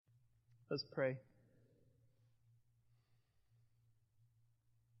Let's pray.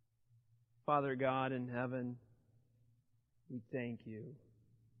 Father God in heaven, we thank you.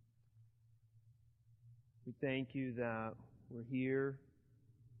 We thank you that we're here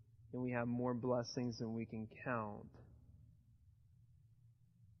and we have more blessings than we can count.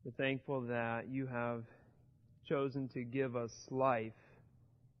 We're thankful that you have chosen to give us life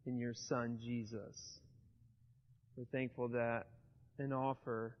in your Son, Jesus. We're thankful that an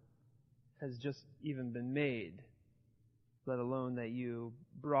offer has just even been made, let alone that you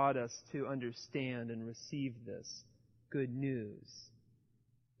brought us to understand and receive this good news.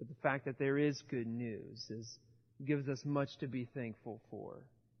 But the fact that there is good news gives us much to be thankful for.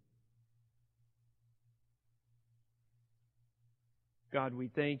 God, we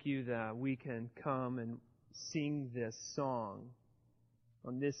thank you that we can come and sing this song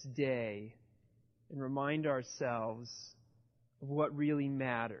on this day and remind ourselves of what really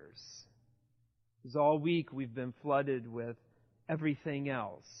matters. Because all week we've been flooded with everything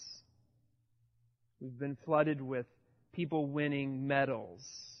else. We've been flooded with people winning medals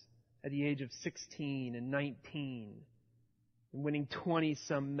at the age of 16 and 19 and winning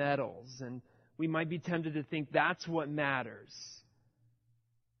 20-some medals. And we might be tempted to think that's what matters.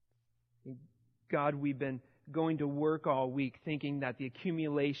 God, we've been going to work all week thinking that the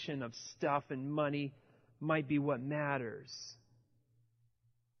accumulation of stuff and money might be what matters.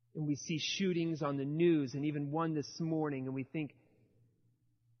 And we see shootings on the news, and even one this morning, and we think,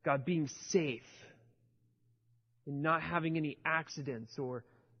 God, being safe and not having any accidents or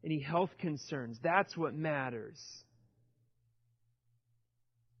any health concerns, that's what matters.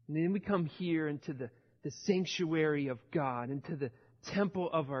 And then we come here into the sanctuary of God, into the temple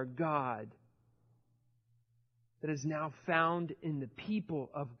of our God that is now found in the people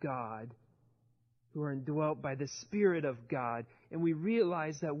of God who are indwelt by the Spirit of God. And we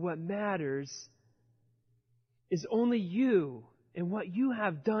realize that what matters is only you and what you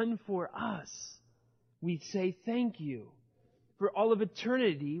have done for us. We say thank you. For all of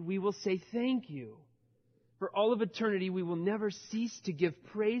eternity, we will say thank you. For all of eternity, we will never cease to give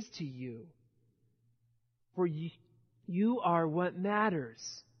praise to you. For you are what matters.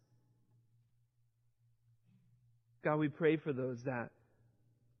 God, we pray for those that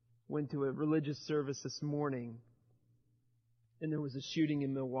went to a religious service this morning and there was a shooting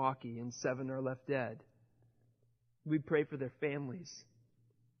in Milwaukee and 7 are left dead. We pray for their families.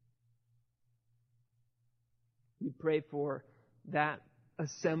 We pray for that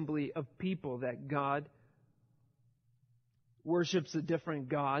assembly of people that God worships a different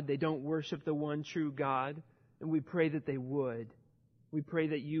God. They don't worship the one true God. And we pray that they would. We pray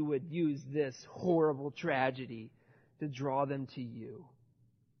that you would use this horrible tragedy to draw them to you.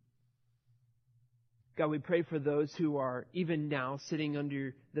 God, we pray for those who are even now sitting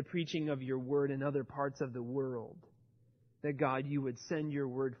under the preaching of your word in other parts of the world. That God, you would send your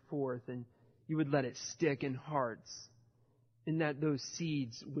word forth and you would let it stick in hearts. And that those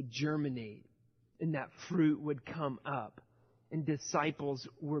seeds would germinate and that fruit would come up. And disciples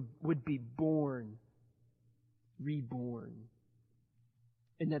would be born, reborn.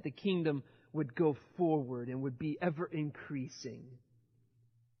 And that the kingdom would go forward and would be ever increasing.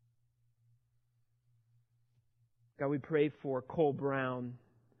 God, we pray for Cole Brown,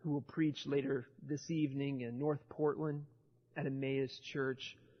 who will preach later this evening in North Portland at Emmaus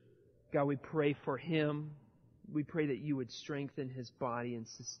Church. God, we pray for him. We pray that you would strengthen his body and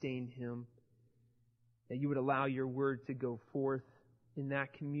sustain him. That you would allow your word to go forth in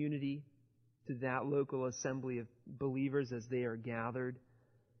that community, to that local assembly of believers as they are gathered.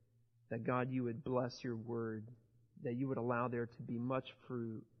 That God, you would bless your word. That you would allow there to be much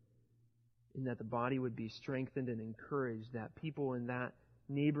fruit. And that the body would be strengthened and encouraged. That people in that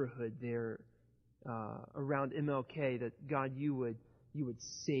neighborhood there around MLK, that God, you would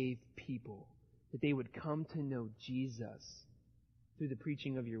save people. That they would come to know Jesus through the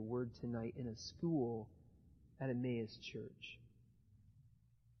preaching of your word tonight in a school at Emmaus Church.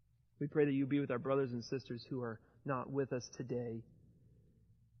 We pray that you be with our brothers and sisters who are not with us today.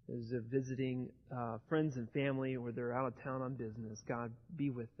 As they're visiting friends and family or they're out of town on business. God, be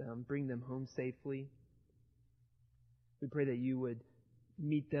with them. Bring them home safely. We pray that you would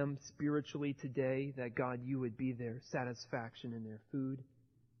meet them spiritually today. That God, you would be their satisfaction in their food.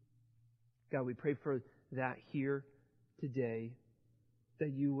 God, we pray for that here today.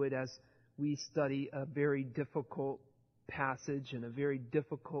 That you would, as we study a very difficult passage and a very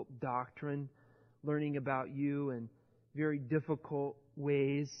difficult doctrine, learning about you and very difficult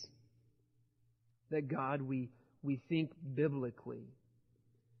ways, that God, we think biblically.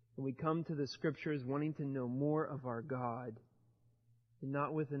 And we come to the Scriptures wanting to know more of our God. and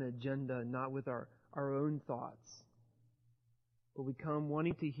not with an agenda, not with our own thoughts. But we come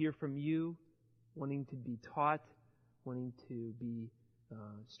wanting to hear from you, wanting to be taught, wanting to be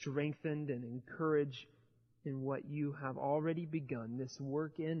strengthened and encouraged in what you have already begun, this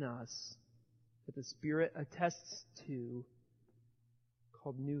work in us that the Spirit attests to,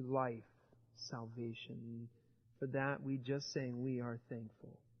 called new life, salvation. For that, we just saying we are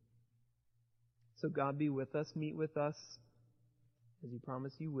thankful. So God be with us, meet with us, as you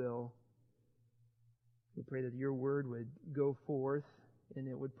promise you will. We pray that your word would go forth and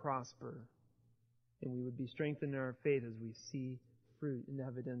it would prosper, and we would be strengthened in our faith as we see fruit and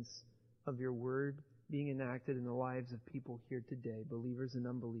evidence of your word being enacted in the lives of people here today, believers and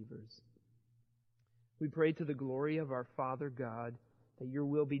unbelievers. We pray to the glory of our Father God that your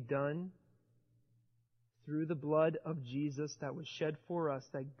will be done through the blood of Jesus that was shed for us,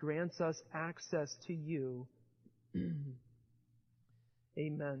 that grants us access to you.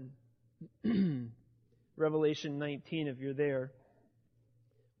 Amen. Revelation 19, if you're there,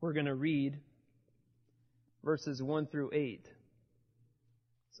 we're going to read verses 1 through 8.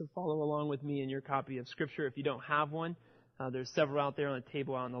 So follow along with me in your copy of Scripture. If you don't have one, there's several out there on the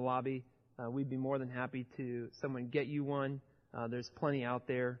table out in the lobby. We'd be more than happy to someone get you one. There's plenty out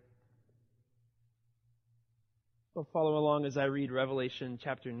there. So follow along as I read Revelation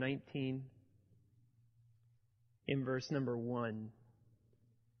chapter 19 in verse number 1.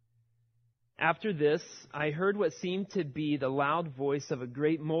 After this, I heard what seemed to be the loud voice of a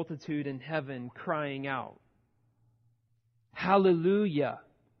great multitude in heaven crying out, Hallelujah!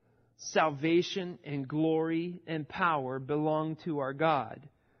 Salvation and glory and power belong to our God,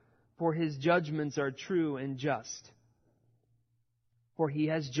 for his judgments are true and just. For he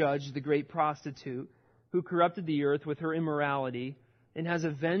has judged the great prostitute who corrupted the earth with her immorality and has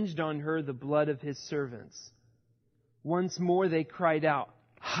avenged on her the blood of his servants. Once more they cried out,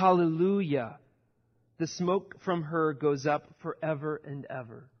 Hallelujah! The smoke from her goes up forever and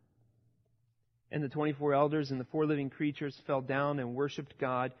ever. And the 24 elders and the 4 living creatures fell down and worshipped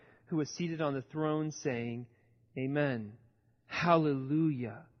God, who was seated on the throne, saying, Amen.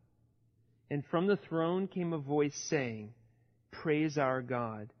 Hallelujah. And from the throne came a voice saying, Praise our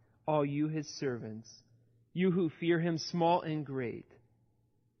God, all you his servants, you who fear him, small and great.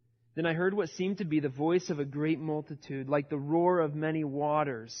 Then I heard what seemed to be the voice of a great multitude, like the roar of many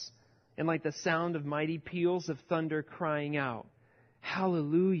waters, and like the sound of mighty peals of thunder, crying out,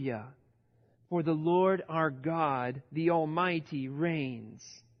 Hallelujah! For the Lord our God, the Almighty, reigns.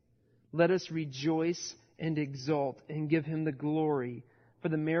 Let us rejoice and exult and give him the glory, for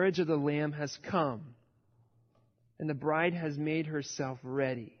the marriage of the Lamb has come, and the bride has made herself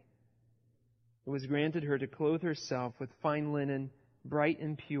ready. It was granted her to clothe herself with fine linen, bright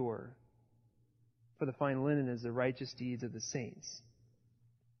and pure, for the fine linen is the righteous deeds of the saints.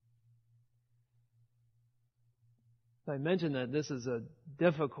 I mentioned that this is a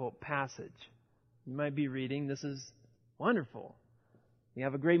difficult passage. You might be reading, this is wonderful. We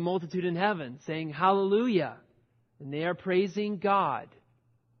have a great multitude in heaven saying hallelujah, and they are praising God.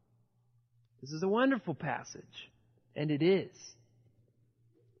 This is a wonderful passage, and it is.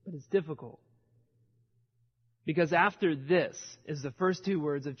 But it's difficult. Because after this is the first 2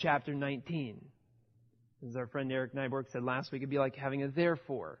 words of chapter 19. As our friend Eric Nyborg said last week, it'd be like having a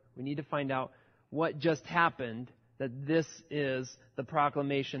therefore. We need to find out what just happened, that this is the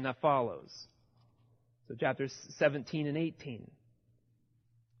proclamation that follows. So chapters 17 and 18.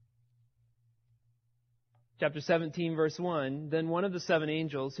 Chapter 17, verse 1, Then one of the 7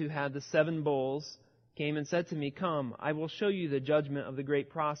 angels who had the 7 bowls came and said to me, Come, I will show you the judgment of the great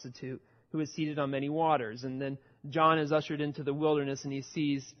prostitute who is seated on many waters. And then John is ushered into the wilderness and he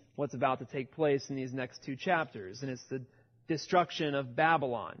sees what's about to take place in these next 2 chapters. And it's the destruction of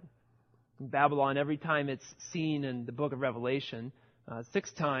Babylon. Babylon, every time it's seen in the book of Revelation,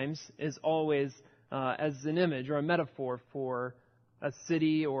 6 times, is always as an image or a metaphor for a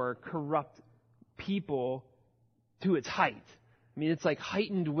city or corrupt people to its height. I mean, it's like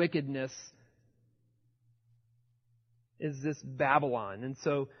heightened wickedness is this Babylon. And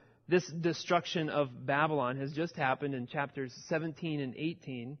so this destruction of Babylon has just happened in chapters 17 and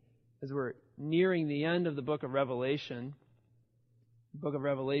 18 as we're nearing the end of the book of Revelation. The book of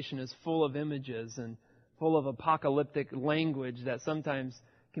Revelation is full of images and full of apocalyptic language that sometimes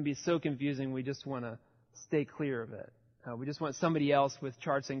can be so confusing we just want to stay clear of it. We just want somebody else with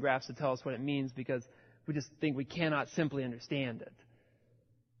charts and graphs to tell us what it means because we just think we cannot simply understand it.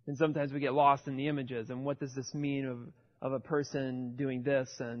 And sometimes we get lost in the images and what does this mean of a person doing this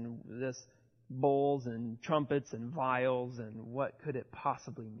and this bowls and trumpets and vials and what could it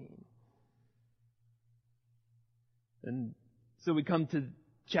possibly mean? And So we come to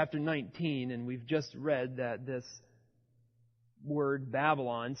chapter 19, and we've just read that this word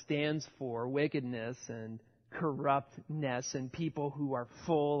Babylon stands for wickedness and corruptness, and people who are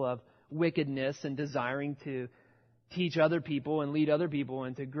full of wickedness and desiring to teach other people and lead other people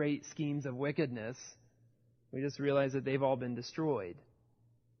into great schemes of wickedness. We just realize that they've all been destroyed,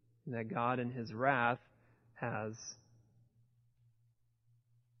 and that God in His wrath has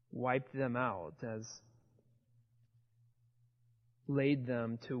wiped them out, has laid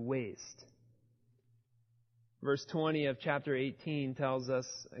them to waste. Verse 20 of chapter 18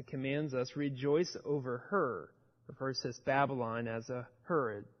 commands us, rejoice over her. Refers to Babylon as a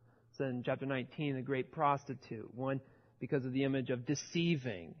her. It's in chapter 19, the great prostitute. One, because of the image of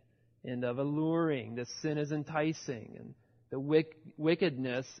deceiving and of alluring. The sin is enticing, and the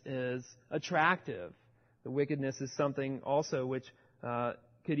wickedness is attractive. The wickedness is something also which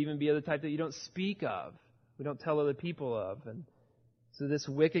could even be of the type that you don't speak of. We don't tell other people of. And so this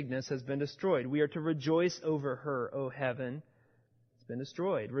wickedness has been destroyed. We are to rejoice over her, O heaven. It's been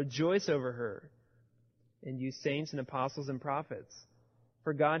destroyed. Rejoice over her, and you saints and apostles and prophets.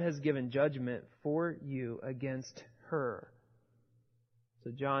 For God has given judgment for you against her.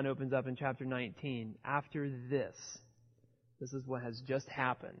 So John opens up in chapter 19. After this is what has just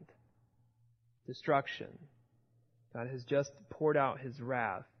happened. Destruction. God has just poured out His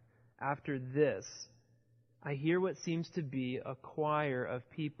wrath. After this, I hear what seems to be a choir of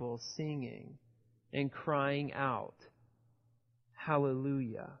people singing and crying out,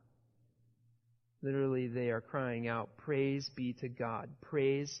 Hallelujah. Literally, they are crying out, praise be to God.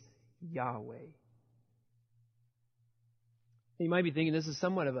 Praise Yahweh. You might be thinking this is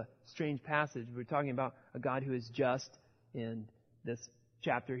somewhat of a strange passage. We're talking about a God who is just in this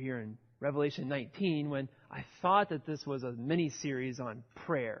chapter here in Revelation 19, when I thought that this was a mini-series on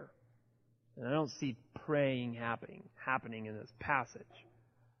prayer. And I don't see praying happening in this passage.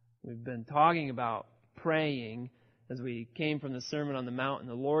 We've been talking about praying as we came from the Sermon on the Mount and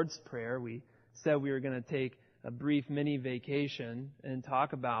the Lord's Prayer. We said we were going to take a brief mini vacation and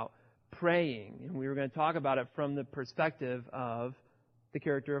talk about praying. And we were going to talk about it from the perspective of the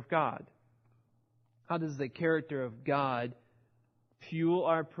character of God. How does the character of God fuel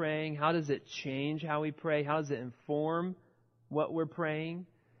our praying? How does it change how we pray? How does it inform what we're praying?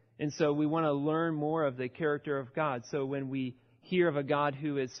 And so we want to learn more of the character of God. So when we hear of a God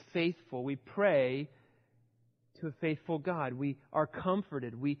who is faithful, we pray to a faithful God. We are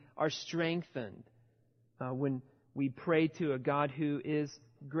comforted. We are strengthened. When we pray to a God who is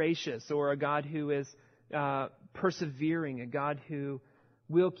gracious, or a God who is persevering, a God who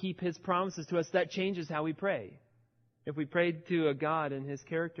will keep His promises to us, that changes how we pray. If we prayed to a God and His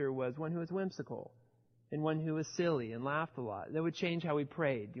character was one who is whimsical, and one who was silly and laughed a lot, that would change how we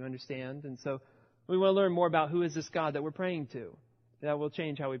prayed. Do you understand? And so we want to learn more about who is this God that we're praying to. That will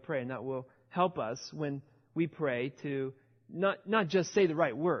change how we pray, and that will help us when we pray to not just say the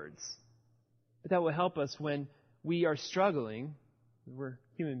right words, but that will help us when we are struggling. We're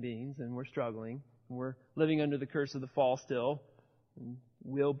human beings, and we're struggling. And we're living under the curse of the fall still, and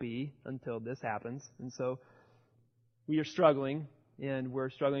will be until this happens. And so we are struggling, and we're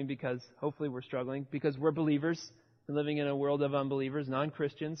struggling because, hopefully we're struggling, because we're believers and living in a world of unbelievers,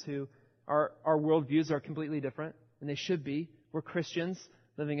 non-Christians, who our worldviews are completely different, and they should be. We're Christians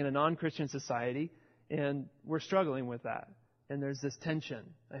living in a non-Christian society, and we're struggling with that. And there's this tension,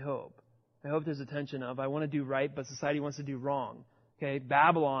 I hope. I hope there's a tension of, I want to do right, but society wants to do wrong. Okay,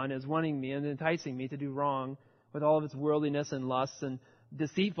 Babylon is wanting me and enticing me to do wrong with all of its worldliness and lusts and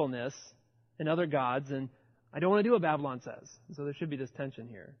deceitfulness and other gods, and I don't want to do what Babylon says. And so there should be this tension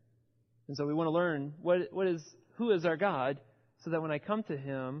here. And so we want to learn who is our God, so that when I come to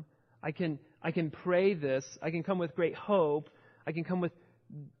Him, I can pray this, I can come with great hope, I can come with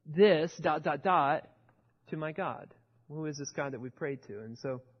this, ... to my God. Who is this God that we pray to? And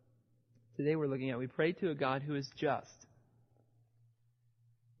so today we pray to a God who is just.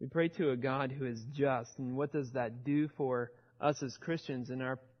 We pray to a God who is just. And what does that do for us as Christians in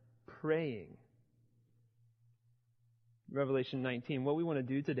our praying? Revelation 19. What we want to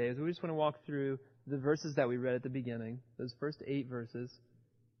do today is we just want to walk through the verses that we read at the beginning, those first 8 verses,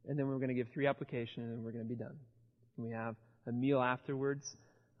 and then we're going to give 3 applications, and we're going to be done. And we have a meal afterwards,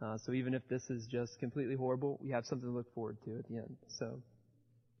 so even if this is just completely horrible, we have something to look forward to at the end. So,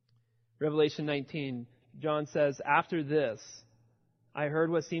 Revelation 19, John says, after this, I heard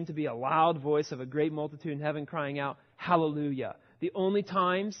what seemed to be a loud voice of a great multitude in heaven crying out, Hallelujah. The only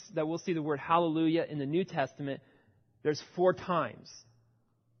times that we'll see the word Hallelujah in the New Testament, there's 4 times.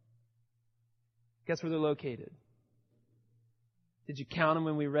 Guess where they're located? Did you count them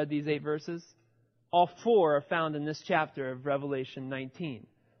when we read these 8 verses? All four are found in this chapter of Revelation 19.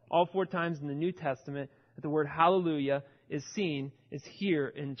 All four times in the New Testament that the word hallelujah is seen is here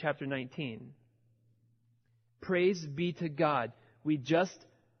in chapter 19. Praise be to God.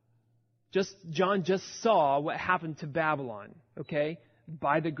 John just saw what happened to Babylon, okay?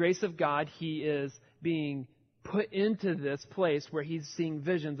 By the grace of God, he is being put into this place where he's seeing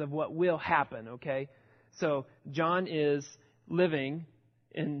visions of what will happen, okay? So John is living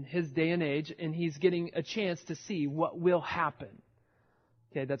in his day and age, and he's getting a chance to see what will happen.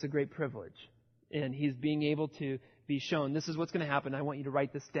 Okay, that's a great privilege. And he's being able to be shown, this is what's going to happen. I want you to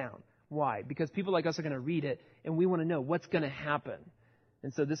write this down. Why? Because people like us are going to read it, and we want to know what's going to happen.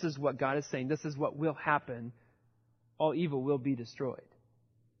 And so this is what God is saying. This is what will happen. All evil will be destroyed.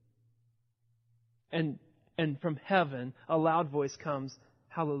 And from heaven, a loud voice comes,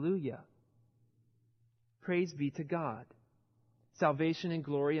 hallelujah. Praise be to God. Salvation and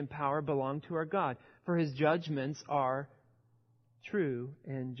glory and power belong to our God, for his judgments are true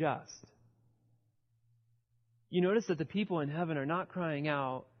and just. You notice that the people in heaven are not crying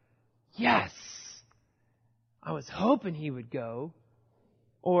out, yes, I was hoping he would go.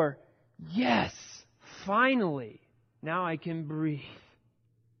 Or, yes, finally, now I can breathe.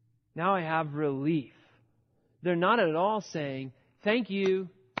 Now I have relief. They're not at all saying, thank you,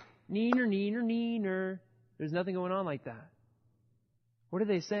 neener, neener, neener. There's nothing going on like that. What are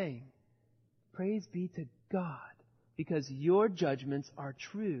they saying? Praise be to God, because your judgments are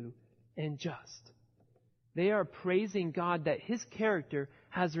true and just. They are praising God that his character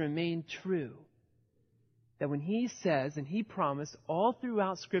has remained true. That when he says, and he promised all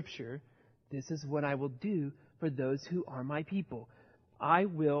throughout Scripture, this is what I will do for those who are my people. I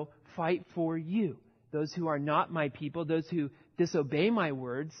will fight for you. Those who are not my people, those who disobey my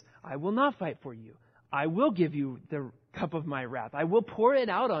words, I will not fight for you. I will give you the cup of my wrath. I will pour it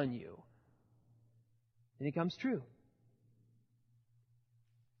out on you. And it comes true.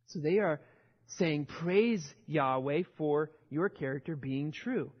 So they are saying, praise Yahweh for your character being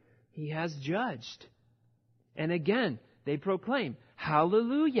true. He has judged. And again, they proclaim,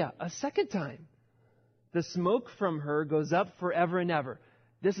 hallelujah, a second time. The smoke from her goes up forever and ever.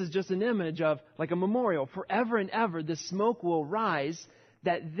 This is just an image of, like a memorial, forever and ever the smoke will rise,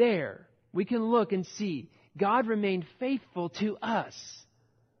 that there we can look and see God remained faithful to us.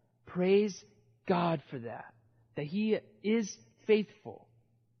 Praise God for that he is faithful.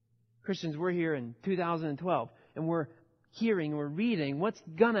 Christians, we're here in 2012, and we're hearing, we're reading what's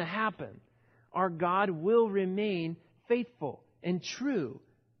going to happen. Our God will remain faithful and true.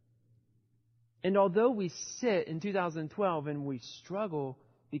 And although we sit in 2012 and we struggle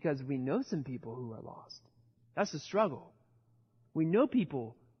because we know some people who are lost, that's a struggle. We know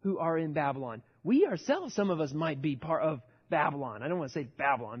people who are in Babylon. We ourselves, some of us might be part of Babylon. I don't want to say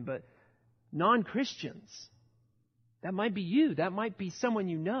Babylon, but non-Christians. That might be you. That might be someone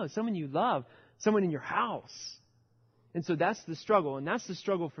you know, someone you love, someone in your house. And so that's the struggle, and that's the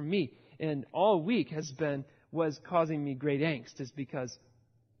struggle for me. And all week was causing me great angst, is because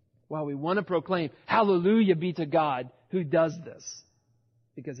while we want to proclaim, hallelujah be to God who does this,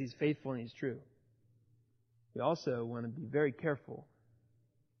 because he's faithful and he's true, we also want to be very careful,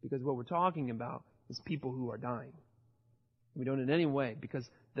 because what we're talking about is people who are dying. We don't in any way, because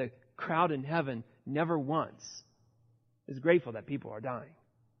the crowd in heaven never once is grateful that people are dying.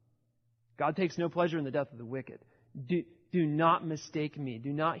 God takes no pleasure in the death of the wicked. Do not mistake me.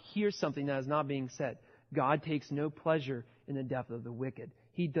 Do not hear something that is not being said. God takes no pleasure in the death of the wicked.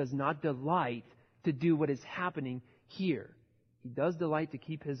 He does not delight to do what is happening here. He does delight to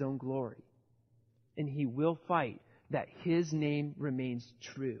keep his own glory. And he will fight that his name remains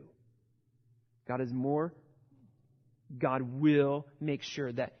true. God will make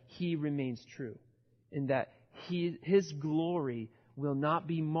sure that he remains true, and that his glory will not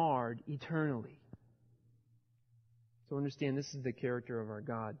be marred eternally. So understand, this is the character of our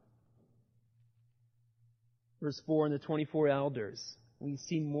God. Verse 4, in the 24 elders, we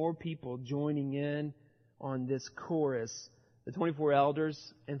see more people joining in on this chorus. The 24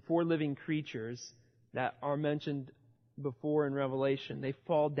 elders and 4 living creatures that are mentioned before in Revelation, they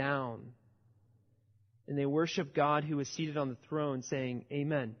fall down and they worship God who is seated on the throne, saying,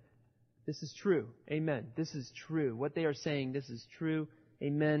 Amen. This is true. Amen. This is true. What they are saying, this is true.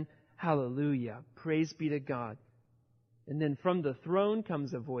 Amen. Hallelujah. Praise be to God. And then from the throne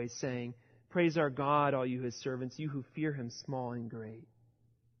comes a voice saying, Praise our God, all you his servants, you who fear him, small and great.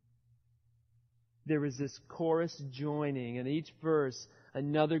 There is this chorus joining, and each verse,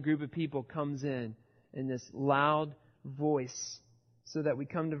 another group of people comes in this loud voice, so that we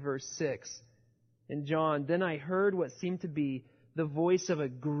come to verse 6. And John, then I heard what seemed to be the voice of a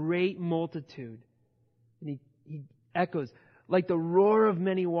great multitude, And he echoes like the roar of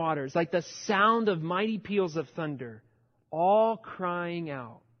many waters, like the sound of mighty peals of thunder, all crying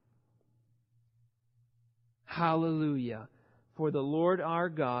out, Hallelujah, for the Lord our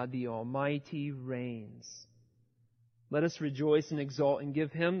God, the Almighty, reigns. Let us rejoice and exult and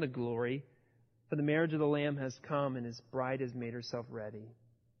give Him the glory, for the marriage of the Lamb has come, and His bride has made herself ready.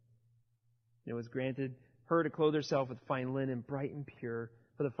 It was granted her to clothe herself with fine linen, bright and pure,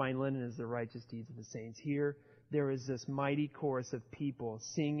 for the fine linen is the righteous deeds of the saints. Here there is this mighty chorus of people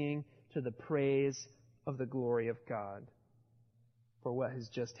singing to the praise of the glory of God for what has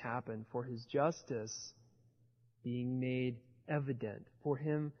just happened, for His justice being made evident, for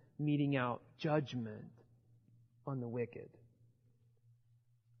Him meting out judgment on the wicked,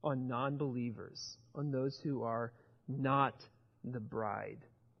 on non-believers, on those who are not the bride.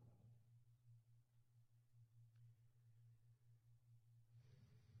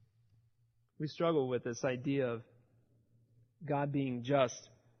 We struggle with this idea of God being just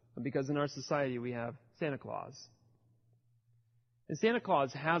because in our society we have Santa Claus. And Santa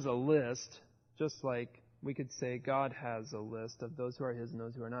Claus has a list, just like we could say God has a list of those who are His and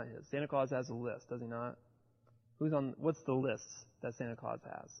those who are not His. Santa Claus has a list, does He not? What's the list that Santa Claus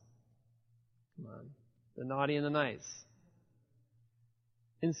has? Come on. The naughty and the nice.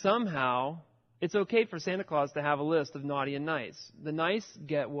 And somehow, it's okay for Santa Claus to have a list of naughty and nice. The nice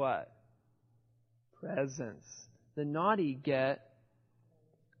get what? Presents. The naughty get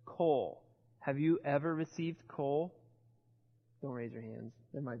coal. Have you ever received coal? Don't raise your hands.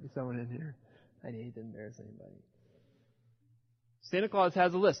 There might be someone in here. I'd hate to embarrass anybody. Santa Claus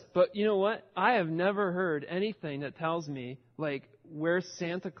has a list. But you know what? I have never heard anything that tells me, like, where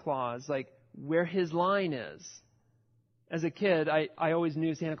Santa Claus, like, where his line is. As a kid, I always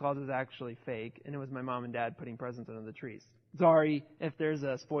knew Santa Claus was actually fake, and it was my mom and dad putting presents under the trees. Sorry if there's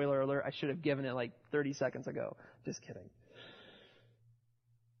a spoiler alert. I should have given it like 30 seconds ago. Just kidding.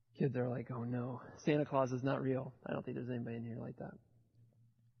 Kids are like, oh no, Santa Claus is not real. I don't think there's anybody in here like that.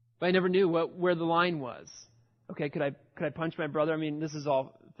 But I never knew where the line was. Okay, could I punch my brother? I mean, this is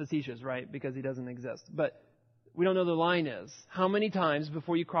all facetious, right? Because he doesn't exist. But we don't know the line is. How many times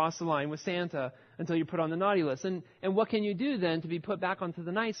before you cross the line with Santa until you're put on the naughty list? And what can you do then to be put back onto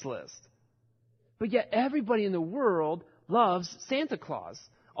the nice list? But yet everybody in the world loves Santa Claus,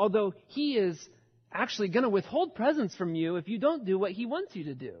 although he is actually going to withhold presents from you if you don't do what he wants you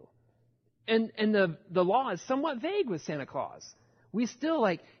to do. And the law is somewhat vague with Santa Claus. We still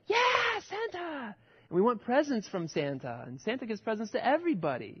like, yeah, Santa! And we want presents from Santa, and Santa gives presents to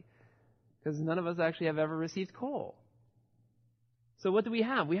everybody, because none of us actually have ever received coal. So what do we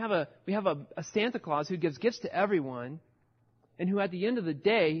have? We have a Santa Claus who gives gifts to everyone, and who at the end of the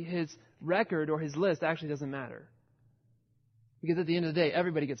day, his record or his list actually doesn't matter. Because at the end of the day,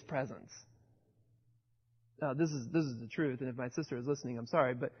 everybody gets presents. This is the truth, and if my sister is listening, I'm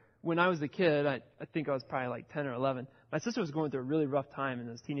sorry, but when I was a kid, I think I was probably like 10 or 11, my sister was going through a really rough time in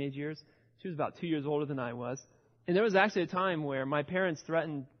those teenage years. She was about 2 years older than I was. And there was actually a time where my parents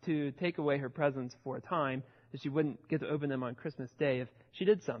threatened to take away her presents for a time, that she wouldn't get to open them on Christmas Day if she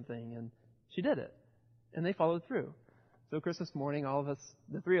did something, and she did it. And they followed through. So Christmas morning, all of us,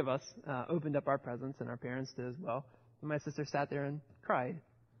 the three of us, opened up our presents, and our parents did as well. And my sister sat there and cried.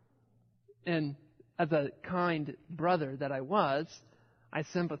 And as a kind brother that I was, I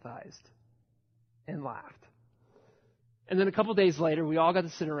sympathized and laughed. And then a couple days later, we all got to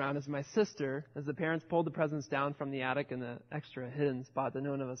sit around as my sister, as the parents pulled the presents down from the attic in the extra hidden spot that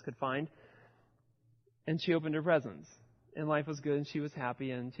none of us could find. And she opened her presents. And life was good, and she was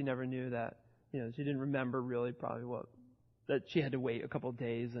happy, and she never knew that, she didn't remember really probably that she had to wait a couple of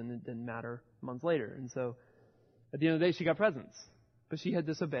days, and it didn't matter months later. And so at the end of the day, she got presents. But she had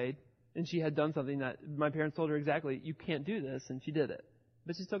disobeyed, and she had done something that my parents told her exactly, you can't do this, and she did it.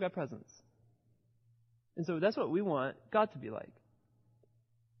 But she still got presents. And so that's what we want God to be like.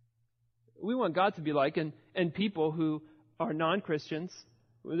 We want God to be like, and people who are non-Christians,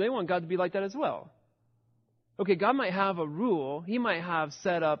 they want God to be like that as well. Okay, God might have a rule. He might have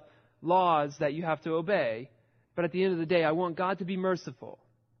set up laws that you have to obey. But at the end of the day, I want God to be merciful.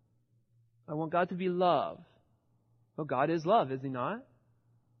 I want God to be love. Well, God is love, is He not?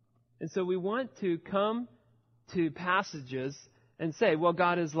 And so we want to come to passages and say, well,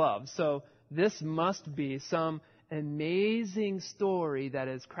 God is love. So this must be some amazing story that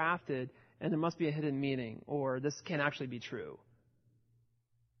is crafted, and there must be a hidden meaning, or this can't actually be true.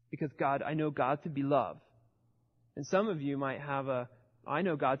 Because I know God to be love. And some of you might have I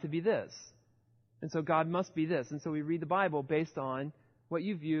know God to be this. And so God must be this. And so we read the Bible based on what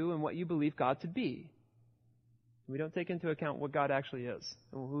you view and what you believe God to be. We don't take into account what God actually is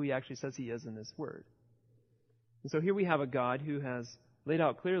and who He actually says He is in His Word. And so here we have a God who has laid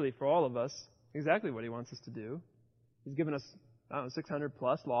out clearly for all of us exactly what he wants us to do. He's given us, 600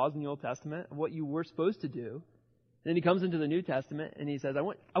 plus laws in the Old Testament of what you were supposed to do. Then he comes into the New Testament and he says, I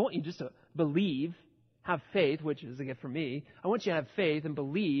want you just to believe, have faith, which is a gift for me. I want you to have faith and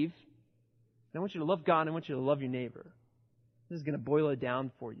believe. And I want you to love God and I want you to love your neighbor. This is going to boil it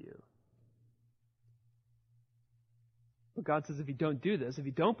down for you. But God says if you don't do this, if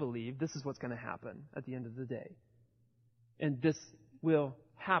you don't believe, this is what's going to happen at the end of the day. And this will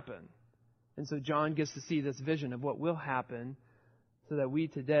happen. And so John gets to see this vision of what will happen so that we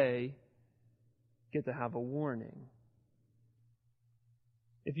today get to have a warning.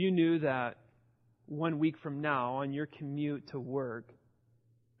 If you knew that 1 week from now on your commute to work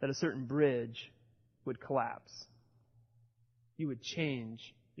that a certain bridge would collapse, you would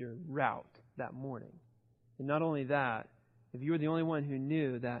change your route that morning. And not only that, if you were the only one who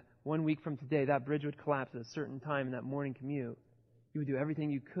knew that 1 week from today that bridge would collapse at a certain time in that morning commute, you would do everything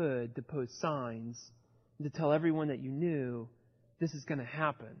you could to post signs and to tell everyone that you knew this is going to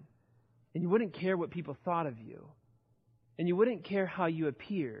happen. And you wouldn't care what people thought of you. And you wouldn't care how you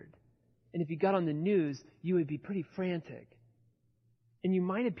appeared. And if you got on the news, you would be pretty frantic. And you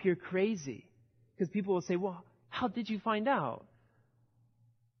might appear crazy. Because people will say, well, how did you find out?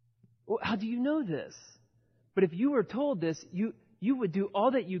 Well, how do you know this? But if you were told this, you would do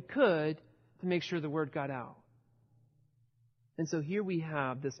all that you could to make sure the word got out. And so here we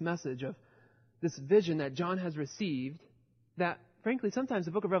have this message of this vision that John has received that, frankly, sometimes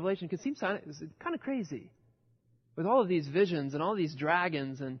the book of Revelation can seem kind of crazy. With all of these visions and all these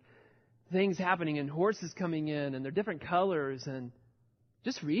dragons and things happening and horses coming in and their different colors, and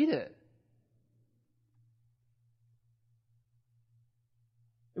just read it.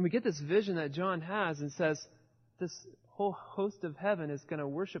 And we get this vision that John has and says this whole host of heaven is going to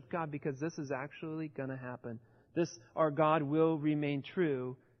worship God because this is actually going to happen. This, our God, will remain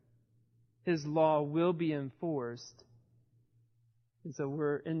true. His law will be enforced. And so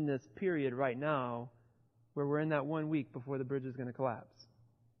we're in this period right now where we're in that 1 week before the bridge is going to collapse.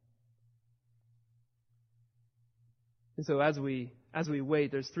 And so as we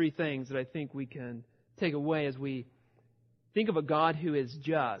wait, there's three things that I think we can take away as we think of a God who is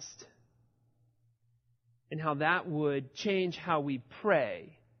just and how that would change how we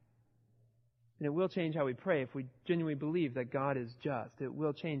pray. And it will change how we pray if we genuinely believe that God is just. It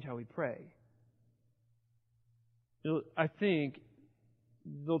will change how we pray. I think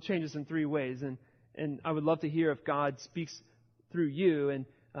they'll change us in three ways. And I would love to hear if God speaks through you and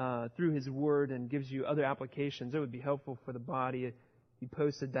through His Word and gives you other applications. It would be helpful for the body if you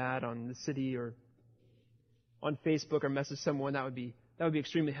posted that on the city or on Facebook or message someone. That would be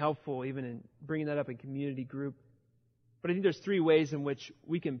extremely helpful, even in bringing that up in community group. But I think there's three ways in which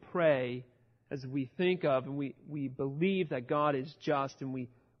we can pray as we think of and we believe that God is just and we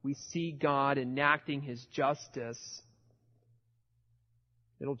see God enacting His justice.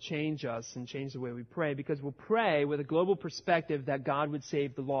 It'll change us and change the way we pray because we'll pray with a global perspective that God would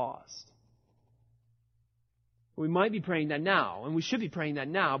save the lost. We might be praying that now, and we should be praying that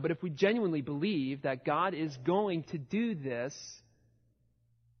now, but if we genuinely believe that God is going to do this,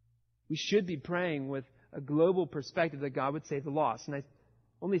 we should be praying with a global perspective that God would save the lost. And I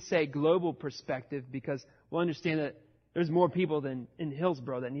only say global perspective because we'll understand that there's more people than in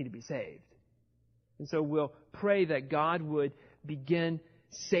Hillsboro that need to be saved. And so we'll pray that God would begin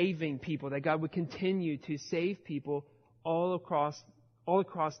saving people, that God would continue to save people all across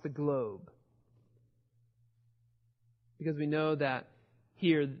the globe. Because we know that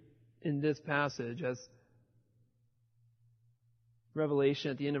here in this passage, as Revelation,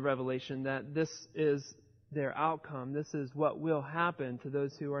 at the end of Revelation, that this is their outcome. This is what will happen to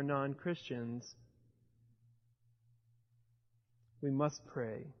those who are non-Christians. We must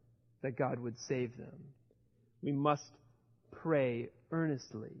pray that God would save them. We must pray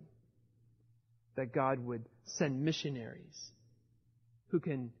earnestly that God would send missionaries who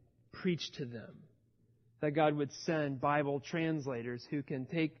can preach to them. That God would send Bible translators who can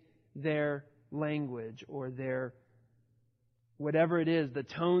take their language or their whatever it is, the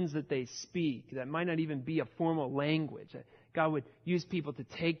tones that they speak, that might not even be a formal language. That God would use people to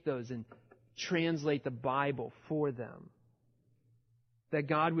take those and translate the Bible for them. That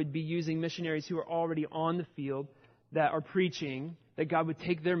God would be using missionaries who are already on the field that are preaching, that God would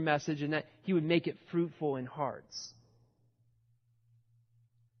take their message and that He would make it fruitful in hearts.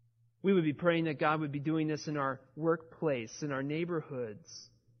 We would be praying that God would be doing this in our workplace, in our neighborhoods,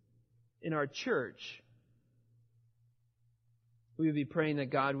 in our church. We would be praying that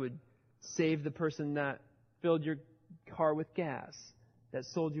God would save the person that filled your car with gas, that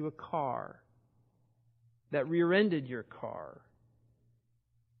sold you a car. that rear-ended your car.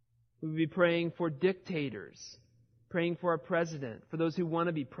 We would be praying for dictators, praying for our president, for those who want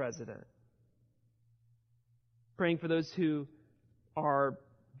to be president, praying for those who are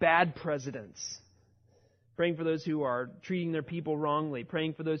bad presidents, praying for those who are treating their people wrongly,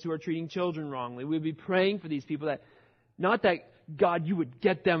 praying for those who are treating children wrongly. We would be praying for these people that, not that, God, you would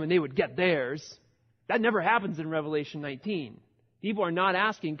get them and they would get theirs. That never happens in Revelation 19. People are not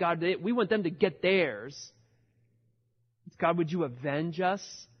asking, God, we want them to get theirs. It's, God, would you avenge us?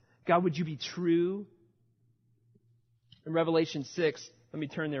 God, would you be true? In Revelation 6, let me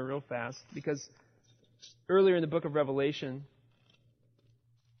turn there real fast, because earlier in the book of Revelation,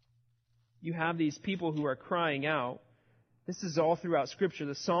 you have these people who are crying out. This is all throughout Scripture.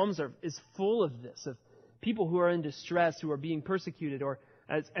 The Psalms is full of this, of people who are in distress, who are being persecuted, or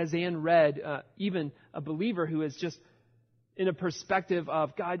as Anne read, even a believer who is just in a perspective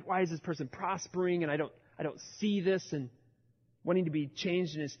of, God, why is this person prospering, and I don't see this, and wanting to be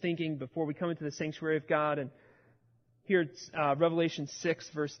changed in his thinking before we come into the sanctuary of God. And here it's Revelation 6,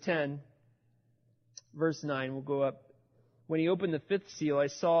 verse 10, verse 9, we'll go up. When he opened the fifth seal, I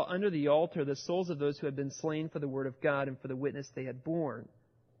saw under the altar the souls of those who had been slain for the word of God and for the witness they had borne.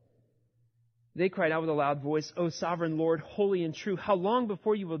 They cried out with a loud voice, O sovereign Lord, holy and true, how long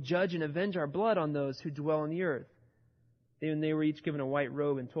before you will judge and avenge our blood on those who dwell on the earth? They were each given a white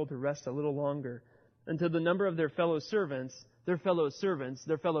robe and told to rest a little longer, until the number of their fellow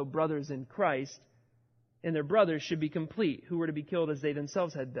brothers in Christ, and their brothers should be complete, who were to be killed as they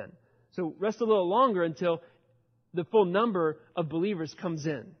themselves had been. So rest a little longer until the full number of believers comes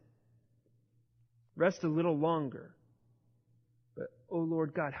in. Rest a little longer. But, O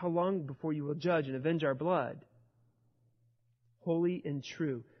Lord God, how long before you will judge and avenge our blood? Holy and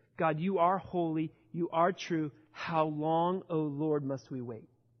true. God, you are holy, you are true. How long, O Lord, must we wait?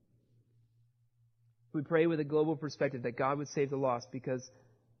 We pray with a global perspective that God would save the lost, because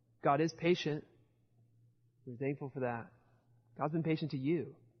God is patient. We're thankful for that. God's been patient to you.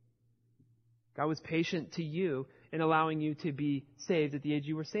 God was patient to you in allowing you to be saved at the age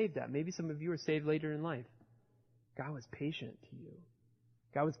you were saved at. Maybe some of you were saved later in life. God was patient to you.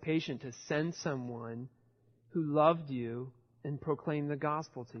 God was patient to send someone who loved you and proclaimed the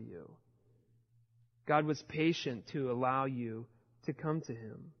gospel to you. God was patient to allow you to come to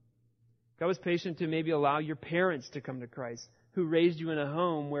Him. God was patient to maybe allow your parents to come to Christ, who raised you in a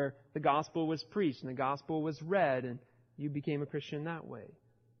home where the gospel was preached and the gospel was read, and you became a Christian that way.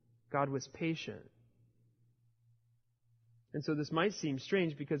 God was patient. And so this might seem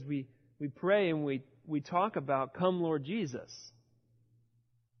strange, because we pray and we talk about, come Lord Jesus.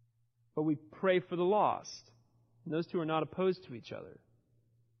 But we pray for the lost. And those two are not opposed to each other.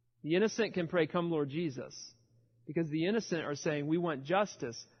 The innocent can pray, come Lord Jesus, because the innocent are saying, we want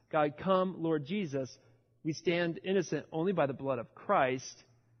justice. God, come Lord Jesus. We stand innocent only by the blood of Christ,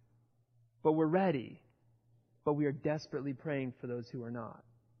 but we're ready. But we are desperately praying for those who are not.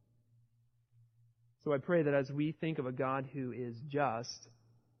 So I pray that as we think of a God who is just,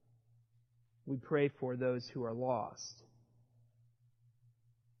 we pray for those who are lost.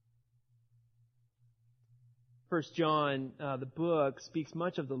 1 John, the book, speaks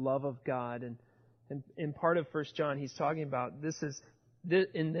much of the love of God. And in part of 1 John, he's talking about this is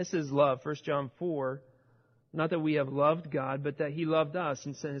love, 1 John 4, not that we have loved God, but that He loved us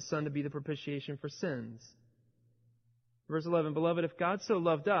and sent His Son to be the propitiation for sins. Verse 11, Beloved, if God so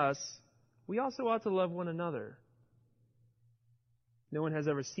loved us, we also ought to love one another. No one has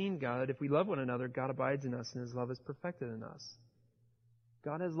ever seen God. If we love one another, God abides in us, and His love is perfected in us.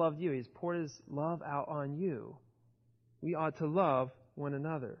 God has loved you. He's poured His love out on you. We ought to love one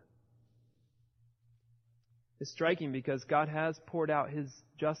another. It's striking because God has poured out His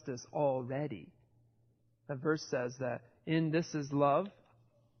justice already. That verse says that in this is love.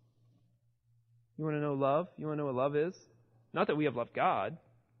 You want to know love? You want to know what love is? Not that we have loved God.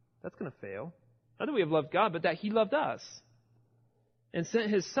 That's going to fail. Not that we have loved God, but that He loved us and sent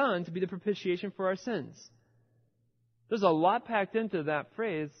His Son to be the propitiation for our sins. There's a lot packed into that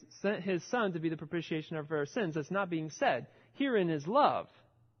phrase, sent His Son to be the propitiation of our sins, that's not being said. Herein is love.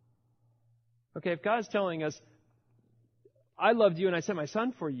 Okay, if God's telling us, I loved you and I sent my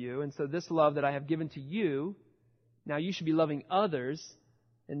Son for you, and so this love that I have given to you, now you should be loving others.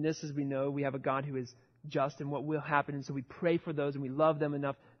 And this, as we know, we have a God who is just and what will happen. And so we pray for those, and we love them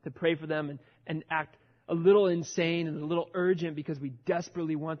enough to pray for them and act a little insane and a little urgent because we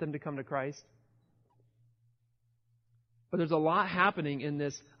desperately want them to come to Christ. But there's a lot happening in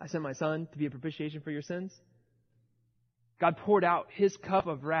this, I sent my Son to be a propitiation for your sins. God poured out His cup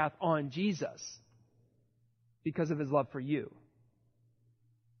of wrath on Jesus because of His love for you.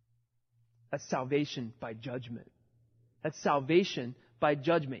 That's salvation by judgment. That's salvation by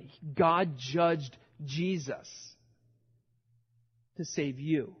judgment. God judged Jesus to save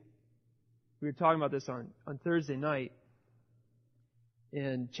you. We were talking about this on Thursday night,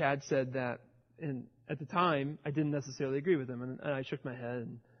 and Chad said that, and at the time, I didn't necessarily agree with him, and I shook my head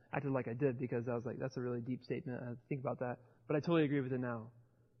and acted like I did because I was like, that's a really deep statement. I had to think about that. But I totally agree with it now.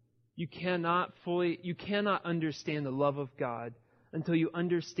 You cannot understand the love of God until you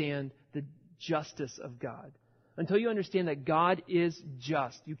understand the justice of God. Until you understand that God is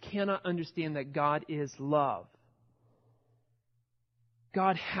just. You cannot understand that God is love.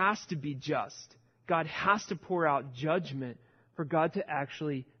 God has to be just. God has to pour out judgment for God to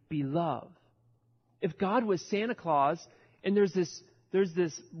actually be love. If God was Santa Claus and there's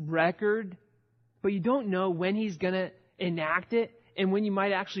this record, but you don't know when He's going to enact it and when you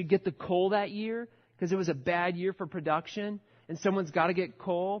might actually get the coal that year because it was a bad year for production and someone's got to get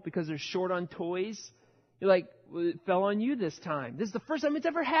coal because they're short on toys, you're like, well, it fell on you this time. This is the first time it's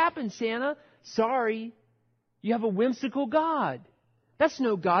ever happened, Santa. Sorry. You have a whimsical God. That's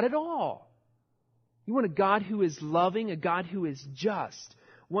no God at all. You want a God who is loving, a God who is just.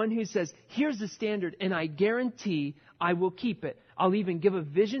 One who says, here's the standard, and I guarantee I will keep it. I'll even give a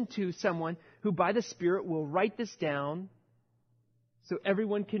vision to someone who by the Spirit will write this down so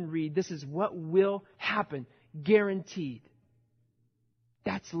everyone can read. This is what will happen. Guaranteed.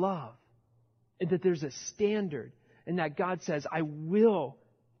 That's love. And that there's a standard. And that God says, I will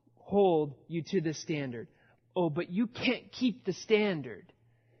hold you to this standard. Oh, but you can't keep the standard.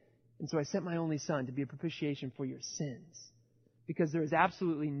 And so I sent my only Son to be a propitiation for your sins. Because there is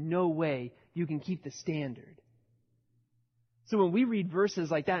absolutely no way you can keep the standard. So when we read verses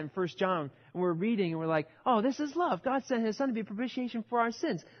like that in 1 John, and we're reading and we're like, oh, this is love. God sent His Son to be a propitiation for our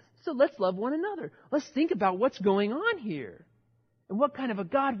sins. So let's love one another. Let's think about what's going on here. And what kind of a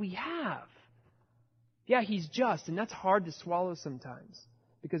God we have. Yeah, He's just, and that's hard to swallow sometimes.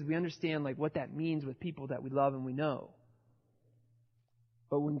 Because we understand like what that means with people that we love and we know.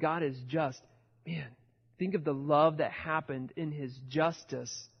 But when God is just, man, think of the love that happened in His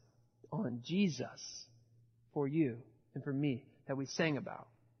justice on Jesus for you and for me that we sang about.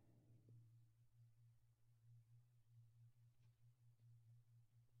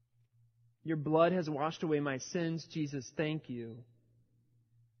 Your blood has washed away my sins, Jesus, thank you.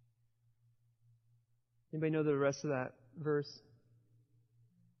 Anybody know the rest of that verse?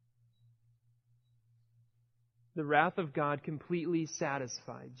 The wrath of God completely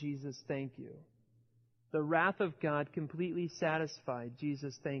satisfied, Jesus, thank you. The wrath of God completely satisfied,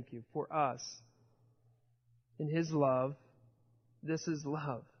 Jesus, thank you, for us. In His love, this is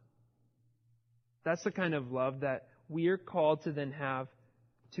love. That's the kind of love that we are called to then have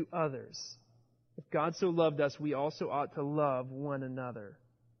to others. If God so loved us, we also ought to love one another.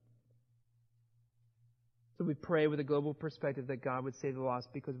 So we pray with a global perspective that God would save the lost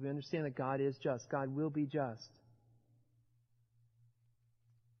because we understand that God is just. God will be just.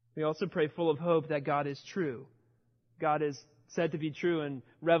 We also pray full of hope that God is true. God is said to be true in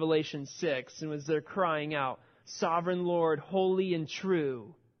Revelation 6, and as they're crying out, Sovereign Lord, holy and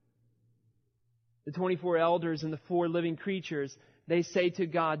true. The 24 elders and the 4 living creatures, they say to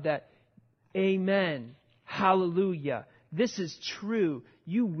God that, Amen, hallelujah, this is true.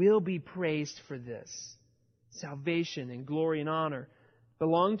 You will be praised for this. Salvation and glory and honor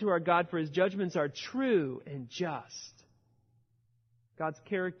belong to our God, for His judgments are true and just. God's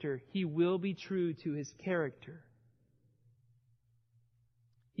character, He will be true to His character.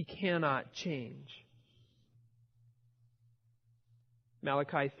 He cannot change.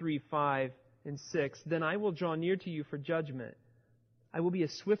 Malachi 3:5 and 6. Then I will draw near to you for judgment. I will be a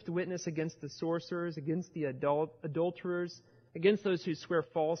swift witness against the sorcerers, against the adulterers, against those who swear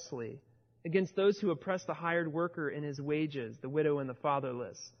falsely, against those who oppress the hired worker in his wages, the widow and the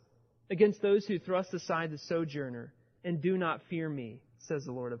fatherless, against those who thrust aside the sojourner, and do not fear me, says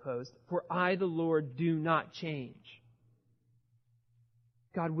the Lord of hosts, for I, the Lord, do not change.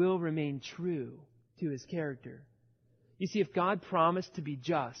 God will remain true to His character. You see, if God promised to be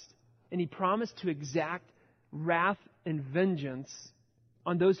just, and He promised to exact wrath and vengeance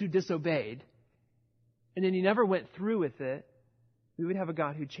on those who disobeyed, and then He never went through with it, we would have a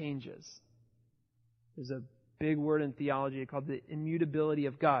God who changes. There's a big word in theology called the immutability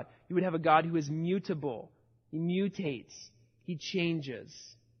of God. You would have a God who is mutable. He mutates. He changes.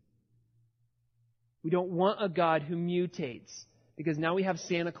 We don't want a God who mutates, because now we have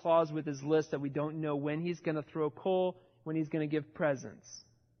Santa Claus with his list that we don't know when he's going to throw coal, when he's going to give presents.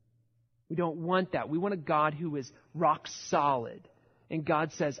 We don't want that. We want a God who is rock solid. And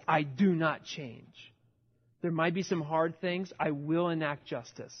God says, I do not change. There might be some hard things. I will enact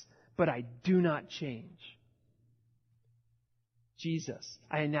justice. but I do not change. Jesus,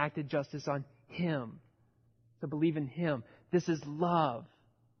 I enacted justice on Him, to believe in Him. This is love.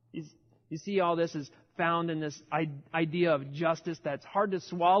 You see, all this is found in this idea of justice that's hard to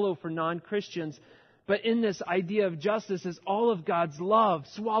swallow for non-Christians. But in this idea of justice is all of God's love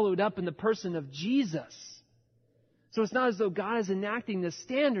swallowed up in the person of Jesus. So it's not as though God is enacting this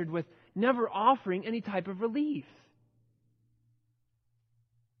standard with never offering any type of relief.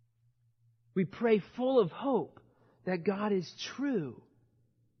 We pray full of hope that God is true.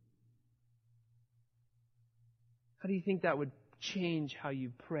 How do you think that would change how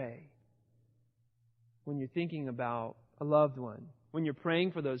you pray when you're thinking about a loved one, when you're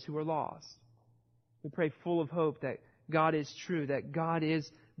praying for those who are lost? We pray full of hope that God is true, that God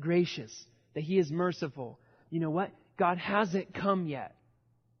is gracious, that He is merciful. You know what? God hasn't come yet.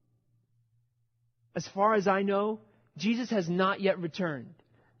 As far as I know, Jesus has not yet returned.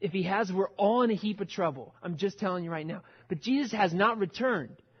 If He has, we're all in a heap of trouble. I'm just telling you right now. But Jesus has not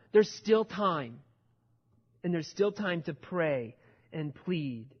returned. There's still time. And there's still time to pray and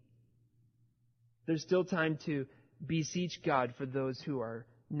plead. There's still time to beseech God for those who are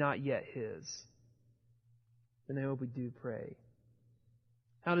not yet His. And I hope we do pray.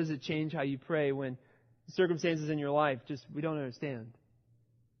 How does it change how you pray when circumstances in your life we don't understand?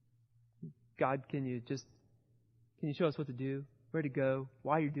 God, can you show us what to do, where to go,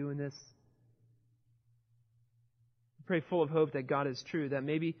 why you're doing this? Pray full of hope that God is true, that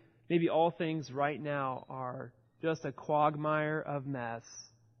maybe all things right now are just a quagmire of mess.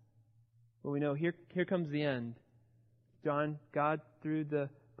 But we know here comes the end. God, through the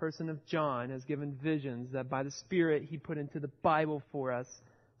person of John, has given visions that by the Spirit He put into the Bible for us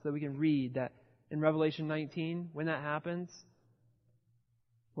so that we can read that in Revelation 19, when that happens,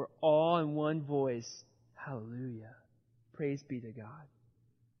 we're all in one voice. Hallelujah. Praise be to God.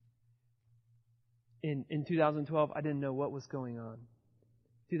 In 2012, I didn't know what was going on.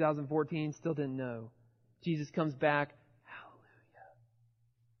 2014, still didn't know. Jesus comes back. Hallelujah.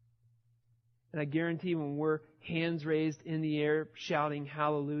 And I guarantee when we're hands raised in the air shouting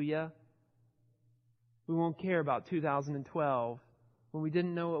hallelujah, we won't care about 2012 when we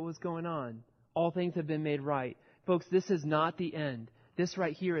didn't know what was going on. All things have been made right. Folks, this is not the end. This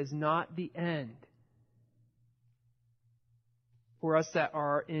right here is not the end. For us that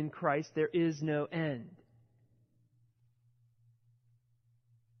are in Christ, there is no end.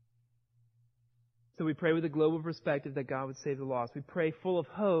 So we pray with a global perspective that God would save the lost. We pray full of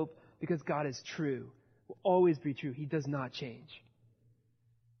hope because God is true. Will always be true. He does not change.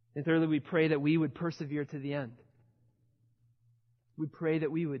 And thirdly, we pray that we would persevere to the end. We pray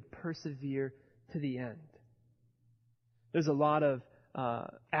that we would persevere to the end. There's a lot of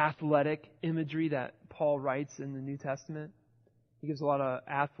athletic imagery that Paul writes in the New Testament. He gives a lot of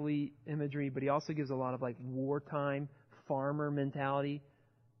athlete imagery, but he also gives a lot of wartime farmer mentality.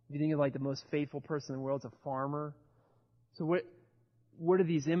 If you think of the most faithful person in the world is a farmer. So what are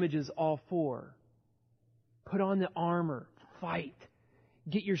these images all for? Put on the armor, fight,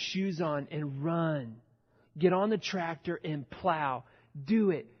 get your shoes on and run. Get on the tractor and plow.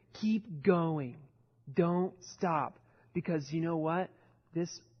 Do it. Keep going. Don't stop. Because you know what?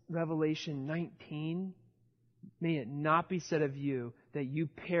 This Revelation 19, may it not be said of you that you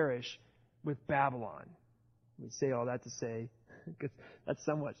perish with Babylon. We say all that to say, because that's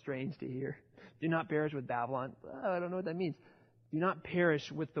somewhat strange to hear. Do not perish with Babylon. I don't know what that means. Do not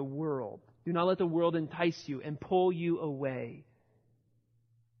perish with the world. Do not let the world entice you and pull you away.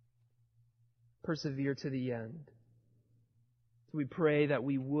 Persevere to the end. So we pray that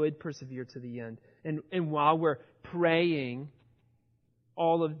we would persevere to the end. And while we're praying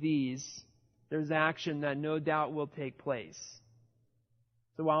all of these, there's action that no doubt will take place.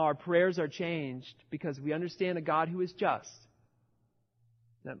 So while our prayers are changed because we understand a God who is just,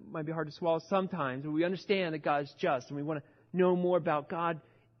 that might be hard to swallow sometimes, but we understand that God is just and we want to know more about God.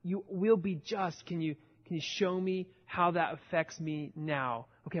 You will be just. Can you show me how that affects me now?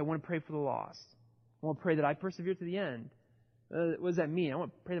 Okay, I want to pray for the lost. I want to pray that I persevere to the end. What does that mean? I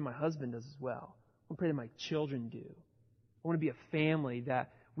want to pray that my husband does as well. I want to pray that my children do. I want to be a family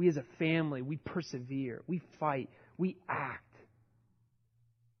that we as a family, we persevere, we fight, we act.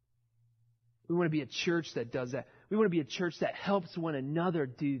 We want to be a church that does that. We want to be a church that helps one another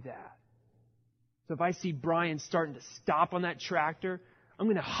do that. So if I see Brian starting to stop on that tractor, I'm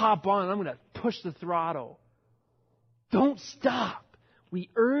going to hop on and I'm going to push the throttle. Don't stop. We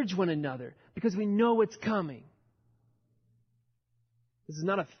urge one another because we know what's coming. This is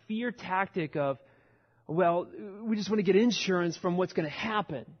not a fear tactic of, well, we just want to get insurance from what's going to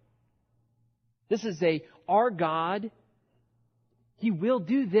happen. This is our God, He will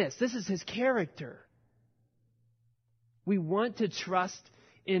do this. This is His character. We want to trust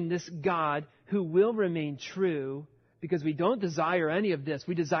in this God who will remain true because we don't desire any of this.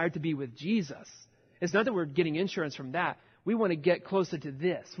 We desire to be with Jesus. It's not that we're getting insurance from that. We want to get closer to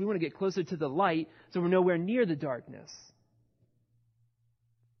this. We want to get closer to the light so we're nowhere near the darkness.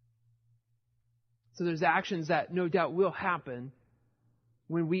 So there's actions that no doubt will happen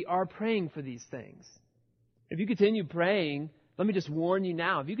when we are praying for these things. If you continue praying, let me just warn you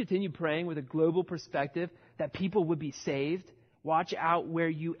now, if you continue praying with a global perspective that people would be saved, watch out where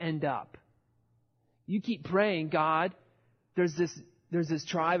you end up. You keep praying, God, there's this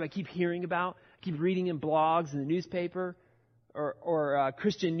tribe I keep hearing about, I keep reading in blogs in the newspaper or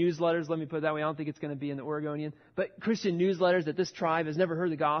Christian newsletters, let me put it that way. I don't think it's going to be in the Oregonian, but Christian newsletters that this tribe has never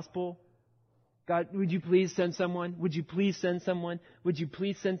heard the gospel. God, would you please send someone? Would you please send someone? Would you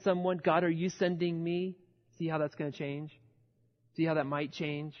please send someone? God, are you sending me? See how that's going to change? See how that might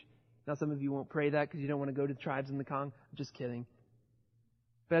change? Now some of you won't pray that because you don't want to go to tribes in the Kong. I'm just kidding.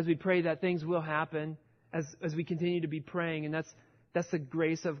 But as we pray that, things will happen as we continue to be praying. And that's the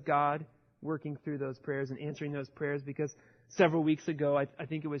grace of God working through those prayers and answering those prayers. Because several weeks ago, I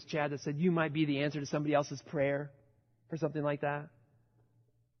think it was Chad that said, you might be the answer to somebody else's prayer or something like that.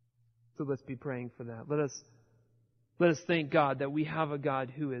 So let's be praying for that. Let us thank God that we have a God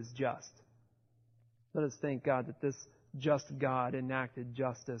who is just. Let us thank God that this just God enacted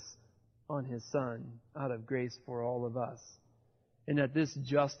justice on His Son out of grace for all of us. And that this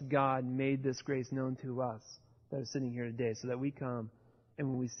just God made this grace known to us that are sitting here today so that we come and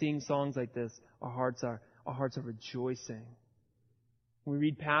when we sing songs like this, our hearts are rejoicing. When we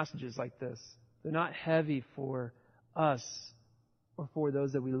read passages like this, they're not heavy for us or for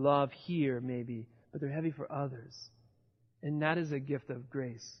those that we love here maybe, but they're heavy for others. And that is a gift of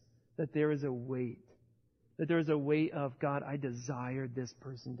grace, that there is a weight. That there is a weight of, God, I desire this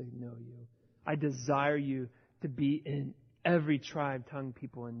person to know you. I desire you to be in every tribe, tongue,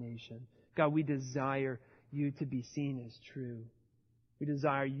 people, and nation. God, we desire you to be seen as true. We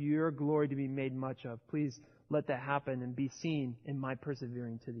desire your glory to be made much of. Please let that happen and be seen in my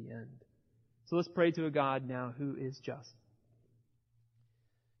persevering to the end. So let's pray to a God now who is just.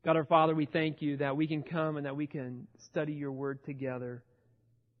 God our Father, we thank you that we can come and that we can study your word together.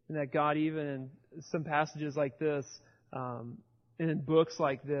 And that God, even in some passages like this, and in books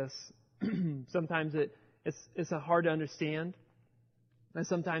like this, sometimes it's hard to understand. And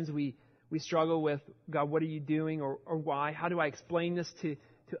sometimes we struggle with, God, what are you doing or why? How do I explain this to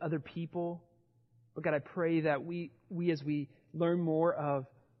other people? But God, I pray that we as we learn more of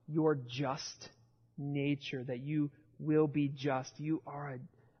your just nature, that you will be just. You are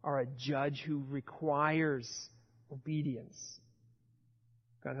a judge who requires obedience.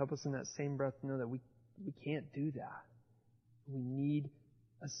 God, help us in that same breath to know that we can't do that. We need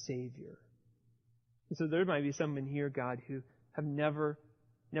a Savior. And so there might be some in here, God, who have never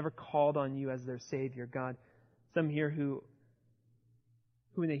called on you as their Savior. God, some here who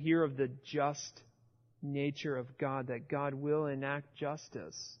when they hear of the just nature of God, that God will enact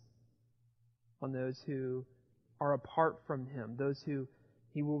justice on those who are apart from Him, those who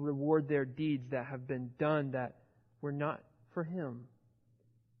He will reward their deeds that have been done that were not for Him.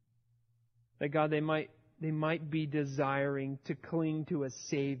 That God, they might be desiring to cling to a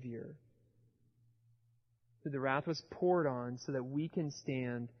Savior who the wrath was poured on so that we can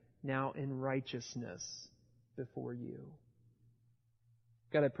stand now in righteousness before you.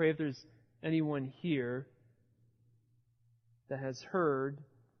 God, I pray if there's anyone here that has heard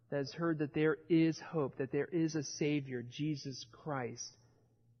that there is hope, that there is a Savior, Jesus Christ,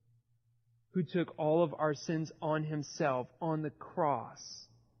 who took all of our sins on Himself on the cross,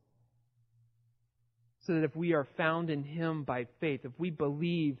 so that if we are found in Him by faith, if we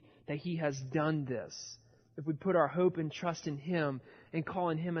believe that He has done this, if we put our hope and trust in Him and call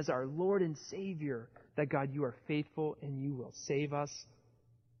on Him as our Lord and Savior, that God, you are faithful and you will save us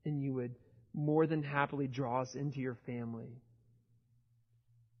and you would more than happily draw us into your family.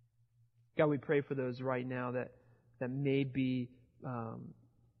 God, we pray for those right now that may be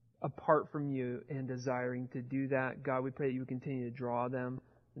apart from you and desiring to do that. God, we pray that you would continue to draw them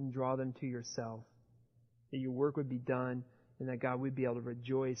and draw them to yourself. That your work would be done, and that, God, we'd be able to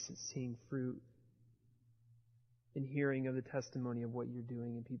rejoice at seeing fruit and hearing of the testimony of what you're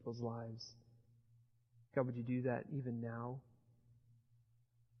doing in people's lives. God, would you do that even now?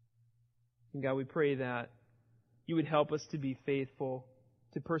 And God, we pray that you would help us to be faithful,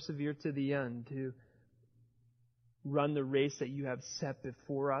 to persevere to the end, to run the race that you have set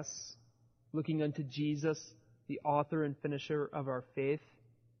before us, looking unto Jesus, the author and finisher of our faith.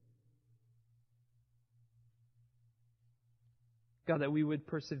 God, that we would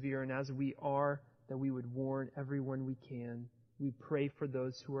persevere, and as we are, that we would warn everyone we can. We pray for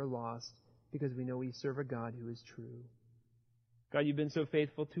those who are lost because we know we serve a God who is true. God, you've been so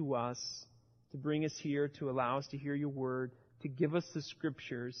faithful to us, to bring us here, to allow us to hear your word, to give us the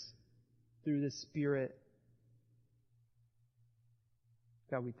scriptures through the Spirit.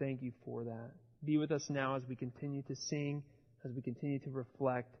 God, we thank you for that. Be with us now as we continue to sing, as we continue to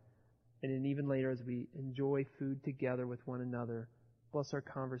reflect, and then even later as we enjoy food together with one another. Bless our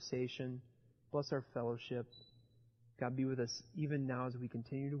conversation. Bless our fellowship. God, be with us even now as we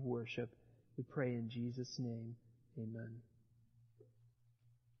continue to worship. We pray in Jesus' name. Amen.